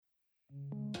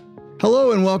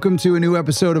Hello and welcome to a new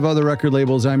episode of Other Record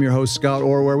Labels. I'm your host, Scott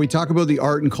Orr, where we talk about the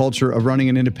art and culture of running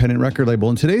an independent record label.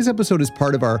 And today's episode is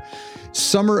part of our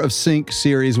Summer of Sync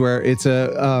series, where it's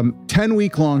a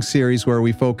 10-week-long series where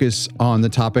we focus on the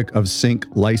topic of sync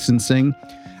licensing.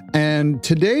 And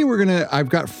today I've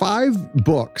got 5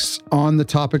 books on the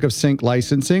topic of sync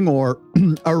licensing or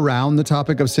around the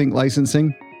topic of sync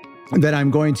licensing that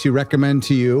I'm going to recommend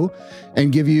to you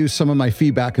and give you some of my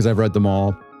feedback because I've read them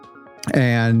all.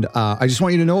 And I just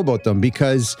want you to know about them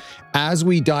because as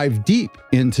we dive deep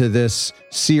into this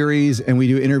series and we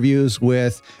do interviews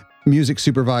with music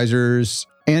supervisors,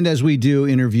 and as we do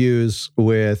interviews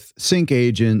with sync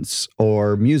agents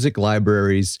or music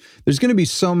libraries, there's going to be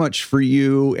so much for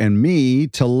you and me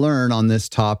to learn on this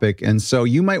topic. And so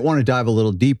you might want to dive a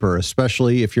little deeper,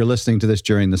 especially if you're listening to this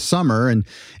during the summer and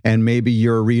maybe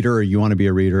you're a reader or you want to be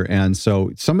a reader. And so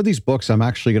some of these books I'm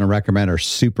actually going to recommend are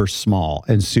super small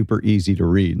and super easy to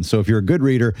read. And so if you're a good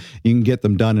reader, you can get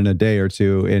them done in a day or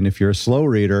two. And if you're a slow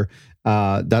reader,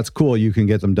 that's cool. You can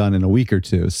get them done in a week or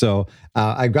two. So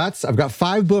I've got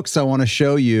 5 books I want to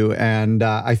show you, and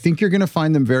I think you're going to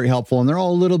find them very helpful. And they're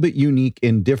all a little bit unique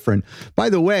and different. By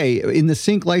the way, in the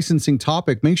sync licensing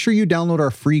topic, make sure you download our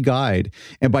free guide,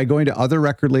 and by going to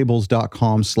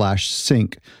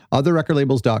otherrecordlabels.com/sync,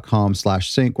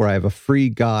 otherrecordlabels.com/sync, where I have a free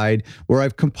guide where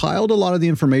I've compiled a lot of the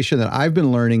information that I've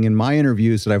been learning in my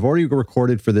interviews that I've already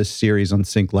recorded for this series on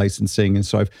sync licensing. And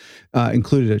so I've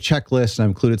included a checklist, and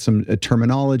I've included some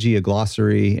terminology, a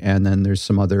glossary, and then there's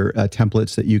some other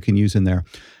templates that you can use in there.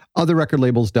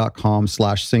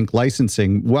 Otherrecordlabels.com/sync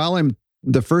licensing.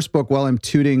 The first book, while I'm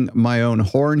tooting my own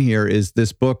horn here, is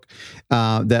this book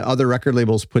that Other Record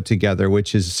Labels put together,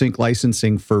 which is Sync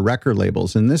Licensing for Record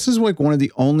Labels. And this is like one of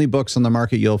the only books on the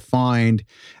market you'll find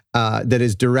that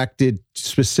is directed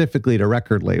specifically to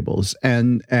record labels.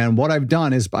 And what I've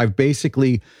done is I've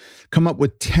basically come up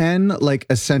with 10 like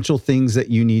essential things that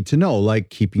you need to know, like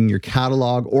keeping your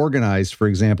catalog organized, for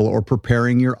example, or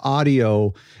preparing your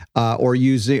audio, or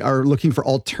looking for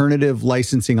alternative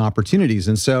licensing opportunities.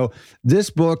 And so this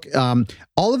book,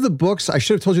 all of the books, I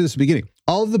should have told you this at the beginning,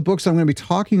 all of the books I'm going to be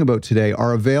talking about today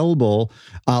are available,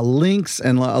 links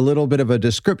and a little bit of a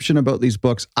description about these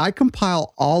books. I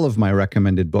compile all of my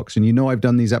recommended books, and you know I've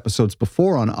done these episodes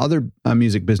before on other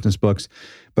music business books,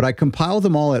 but I compile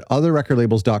them all at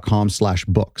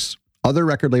otherrecordlabels.com/books,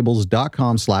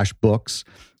 otherrecordlabels.com/books.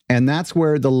 And that's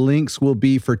where the links will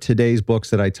be for today's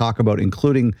books that I talk about,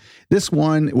 including this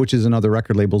one, which is another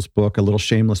Record Labels book, a little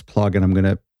shameless plug, and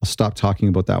I'll stop talking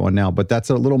about that one now. But that's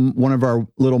one of our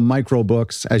little micro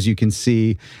books, as you can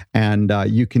see, and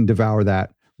you can devour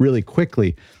that really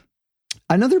quickly.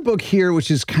 Another book here,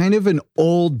 which is kind of an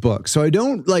old book. So I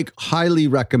don't highly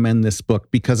recommend this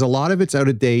book because a lot of it's out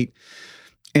of date,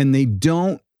 and they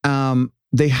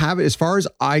have, as far as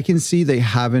I can see, they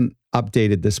haven't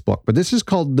updated this book. But this is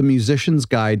called The Musician's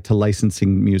Guide to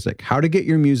Licensing Music: How to Get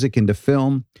Your Music into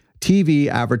Film, TV,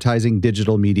 Advertising,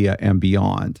 Digital Media, and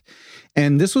Beyond.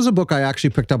 And this was a book I actually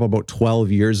picked up about 12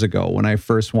 years ago when I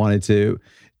first wanted to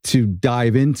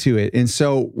dive into it. And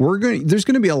so there's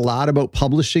going to be a lot about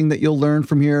publishing that you'll learn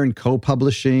from here, and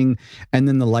co-publishing, and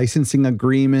then the licensing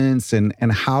agreements and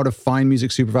how to find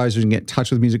music supervisors and get in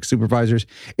touch with music supervisors.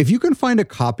 If you can find a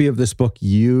copy of this book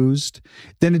used,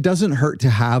 then it doesn't hurt to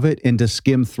have it and to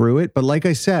skim through it. But like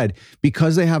I said,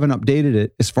 because they haven't updated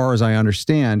it, as far as I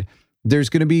understand, there's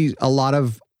going to be a lot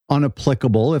of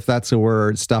unapplicable, if that's a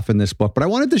word, stuff in this book. But I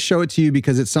wanted to show it to you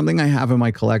because it's something I have in my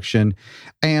collection.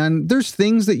 And there's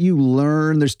things that you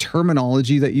learn. There's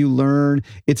terminology that you learn.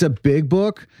 It's a big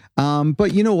book.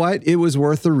 But you know what? It was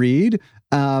worth a read.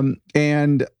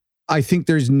 And I think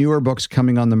there's newer books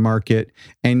coming on the market,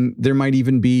 and there might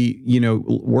even be,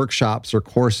 workshops or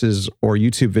courses or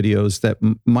YouTube videos that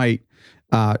might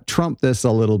trump this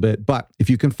a little bit. But if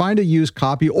you can find a used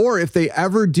copy, or if they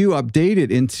ever do update it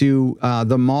into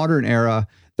the modern era,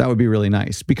 that would be really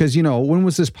nice. Because, when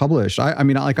was this published? I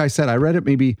mean, like I said, I read it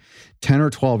maybe 10 or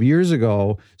 12 years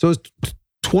ago. So it was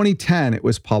 2010 it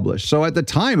was published. So at the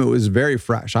time it was very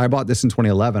fresh. I bought this in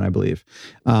 2011, I believe.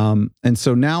 And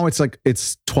so now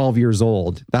it's 12 years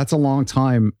old. That's a long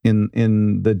time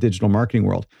in the digital marketing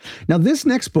world. Now, this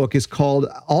next book is called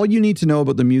All You Need to Know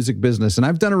About the Music Business. And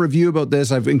I've done a review about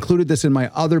this. I've included this in my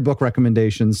other book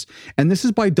recommendations. And this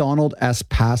is by Donald S.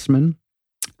 Passman.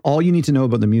 All You Need to Know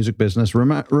About the Music Business.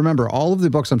 Remember, all of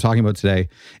the books I'm talking about today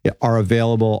are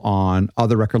available on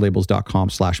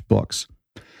otherrecordlabels.com/books.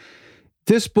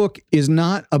 This book is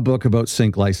not a book about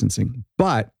sync licensing,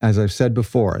 but as I've said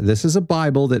before, this is a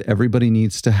Bible that everybody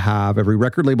needs to have, every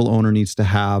record label owner needs to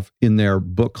have in their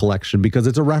book collection because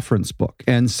it's a reference book.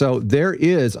 And so there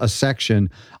is a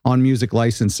section on music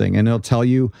licensing, and it'll tell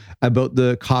you about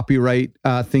the copyright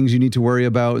things you need to worry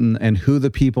about and who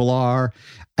the people are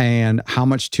and how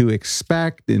much to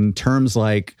expect in terms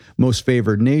like most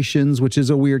favored nations, which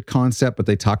is a weird concept, but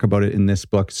they talk about it in this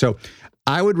book. So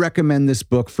I would recommend this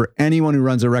book for anyone who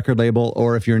runs a record label,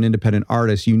 or if you're an independent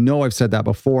artist. You know I've said that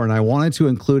before, and I wanted to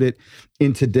include it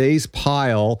in today's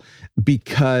pile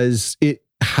because it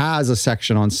has a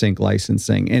section on sync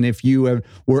licensing. And if you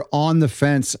were on the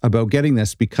fence about getting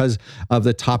this because of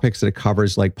the topics that it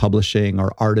covers, like publishing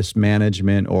or artist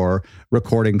management or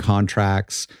recording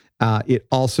contracts, it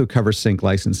also covers sync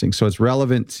licensing. So it's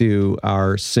relevant to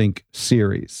our sync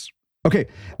series. Okay,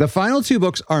 the final two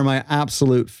books are my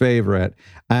absolute favorite,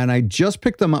 and I just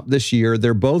picked them up this year.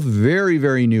 They're both very,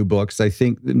 very new books. I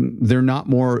think they're not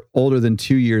more older than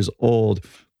 2 years old,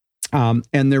 and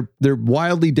they're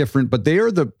wildly different, but they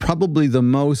are probably the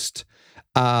most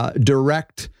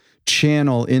direct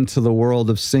channel into the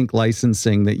world of sync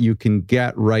licensing that you can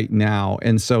get right now.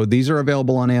 And so these are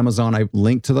available on Amazon. I've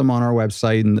linked to them on our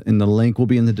website, and the link will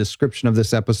be in the description of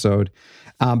this episode.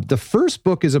 The first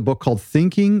book is a book called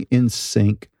Thinking in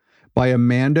Sync by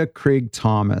Amanda Craig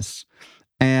Thomas.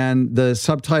 And the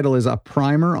subtitle is A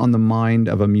Primer on the Mind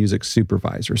of a Music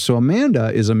Supervisor. So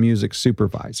Amanda is a music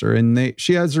supervisor, and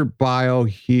she has her bio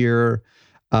here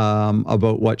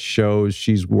about what shows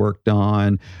she's worked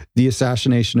on. The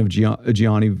Assassination of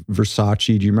Gianni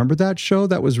Versace. Do you remember that show?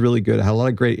 That was really good. It had a lot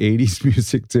of great 80s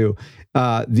music too.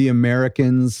 The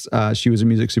Americans, she was a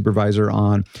music supervisor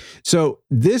on. So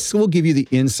this will give you the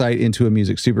insight into a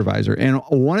music supervisor. And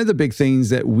one of the big things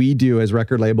that we do as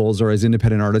record labels or as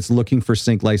independent artists looking for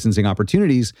sync licensing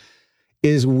opportunities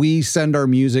is we send our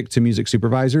music to music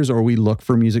supervisors, or we look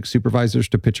for music supervisors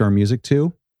to pitch our music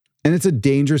to. And it's a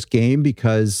dangerous game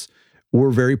because we're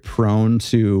very prone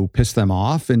to piss them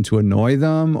off and to annoy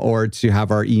them, or to have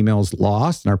our emails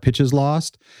lost and our pitches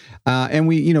lost. And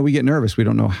we get nervous. We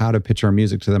don't know how to pitch our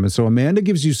music to them. And so Amanda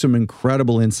gives you some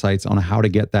incredible insights on how to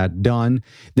get that done.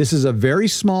 This is a very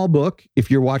small book.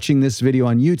 If you're watching this video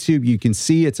on YouTube, you can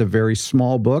see it's a very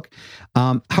small book.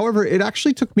 However, it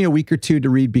actually took me a week or two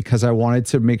to read because I wanted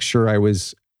to make sure I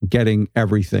was getting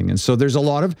everything. And so there's a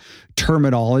lot of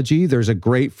terminology. There's a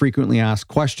great frequently asked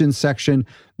questions section.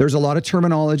 There's a lot of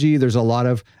terminology. There's a lot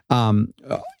of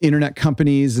internet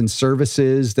companies and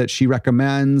services that she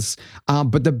recommends.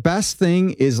 But the best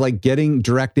thing is like getting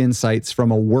direct insights from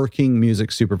a working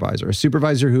music supervisor, a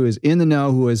supervisor who is in the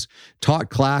know, who has taught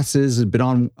classes, has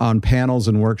been on panels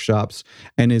and workshops,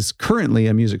 and is currently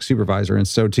a music supervisor. And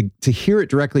so to hear it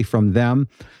directly from them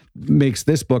makes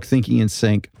this book, Thinking in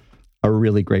Sync, a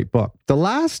really great book. The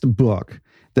last book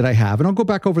that I have, and I'll go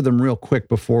back over them real quick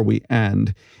before we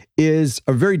end, is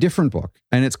a very different book,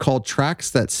 and it's called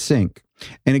Tracks That Sync.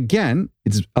 And again,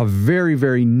 it's a very,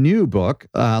 very new book.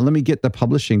 Let me get the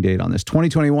publishing date on this,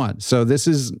 2021. So this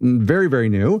is very, very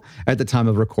new at the time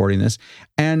of recording this.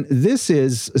 And this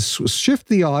is Shift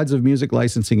the Odds of Music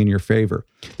Licensing in Your Favor.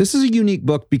 This is a unique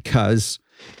book because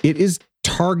it is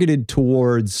targeted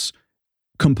towards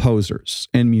composers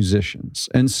and musicians.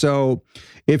 And so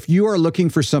if you are looking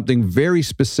for something very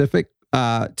specific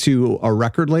to a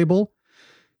record label,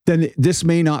 then this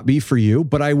may not be for you,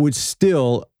 but I would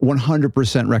still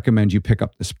 100% recommend you pick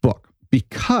up this book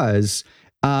because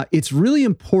it's really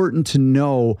important to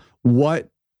know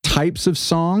what types of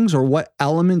songs or what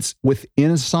elements within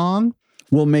a song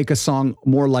will make a song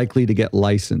more likely to get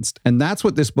licensed. And that's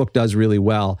what this book does really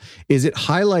well, is it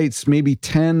highlights maybe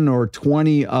 10 or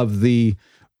 20 of the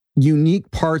unique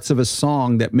parts of a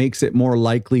song that makes it more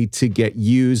likely to get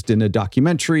used in a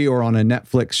documentary or on a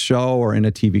Netflix show or in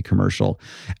a TV commercial.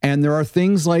 And there are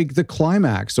things like the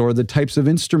climax or the types of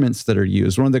instruments that are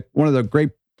used. One of the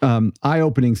great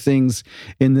eye-opening things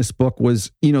in this book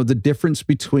was, the difference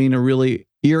between a really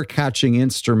ear-catching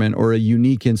instrument or a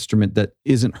unique instrument that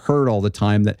isn't heard all the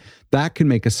time, that can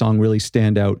make a song really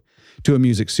stand out to a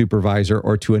music supervisor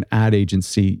or to an ad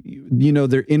agency.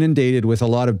 They're inundated with a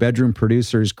lot of bedroom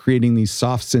producers creating these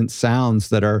soft synth sounds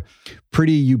that are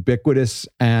pretty ubiquitous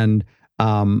and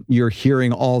you're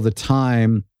hearing all the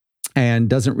time and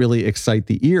doesn't really excite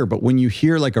the ear. But when you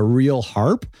hear like a real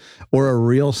harp or a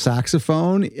real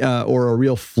saxophone or a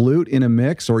real flute in a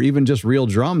mix, or even just real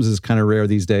drums is kind of rare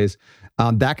these days,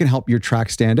 that can help your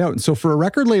track stand out. And so for a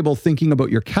record label thinking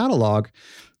about your catalog,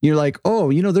 you're like,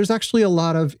 there's actually a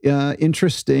lot of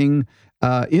interesting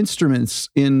instruments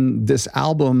in this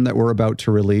album that we're about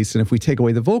to release. And if we take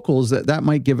away the vocals, that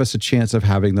might give us a chance of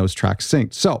having those tracks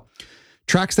synced. So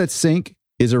Tracks That Sync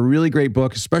is a really great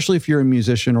book, especially if you're a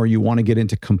musician or you want to get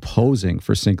into composing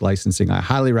for sync licensing. I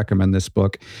highly recommend this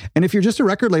book. And if you're just a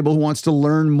record label who wants to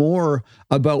learn more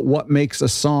about what makes a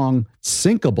song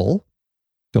syncable,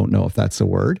 don't know if that's a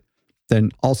word,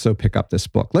 then also pick up this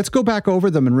book. Let's go back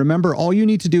over them. And remember, all you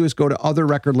need to do is go to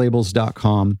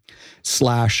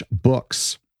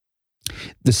otherrecordlabels.com/books.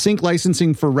 The sync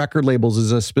licensing for record labels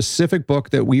is a specific book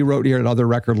that we wrote here at Other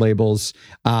Record Labels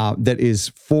that is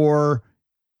for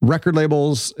record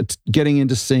labels getting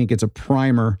into sync. It's a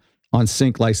primer on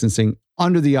sync licensing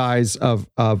under the eyes of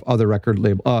other record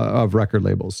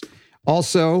labels.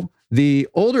 Also, the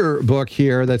older book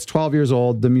here that's 12 years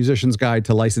old, The Musician's Guide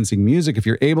to Licensing Music. If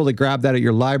you're able to grab that at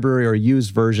your library or a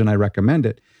used version, I recommend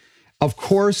it. Of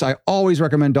course, I always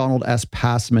recommend Donald S.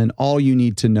 Passman, All You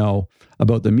Need to Know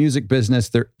About the Music Business.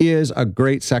 There is a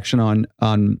great section on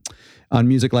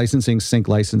music licensing, sync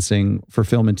licensing for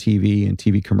film and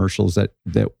TV commercials that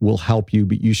will help you,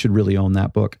 but you should really own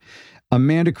that book.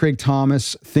 Amanda Craig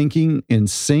Thomas, Thinking in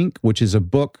Sync, which is a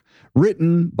book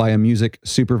written by a music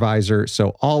supervisor. So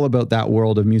all about that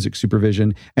world of music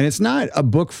supervision. And it's not a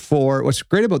book for, what's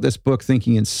great about this book,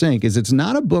 Thinking in Sync, is it's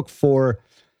not a book for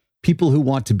people who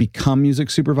want to become music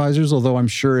supervisors, although I'm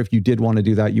sure if you did want to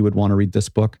do that, you would want to read this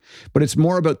book. But it's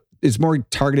more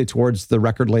targeted towards the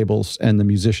record labels and the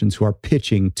musicians who are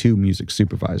pitching to music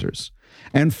supervisors.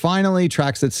 And finally,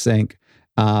 Tracks That Sync,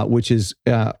 which is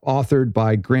authored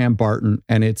by Graham Barton,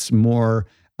 and it's more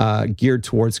geared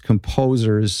towards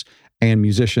composers and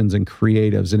musicians and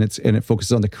creatives, and it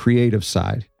focuses on the creative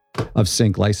side of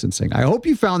sync licensing. I hope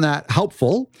you found that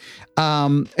helpful.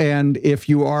 And if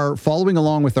you are following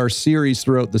along with our series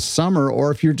throughout the summer, or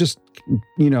if you're just,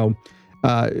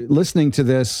 listening to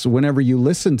this whenever you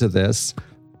listen to this,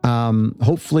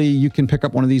 hopefully you can pick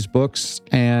up one of these books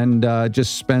and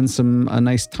just spend a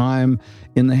nice time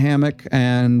in the hammock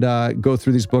and go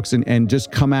through these books and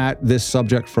just come at this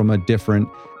subject from a different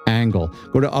angle.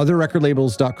 Go to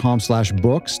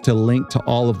otherrecordlabels.com/books to link to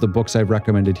all of the books I've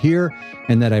recommended here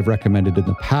and that I've recommended in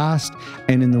the past.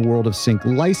 And in the world of sync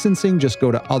licensing, just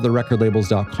go to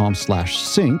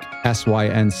otherrecordlabels.com/sync,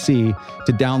 SYNC,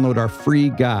 to download our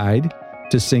free guide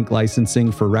to sync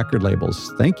licensing for record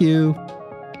labels. Thank you.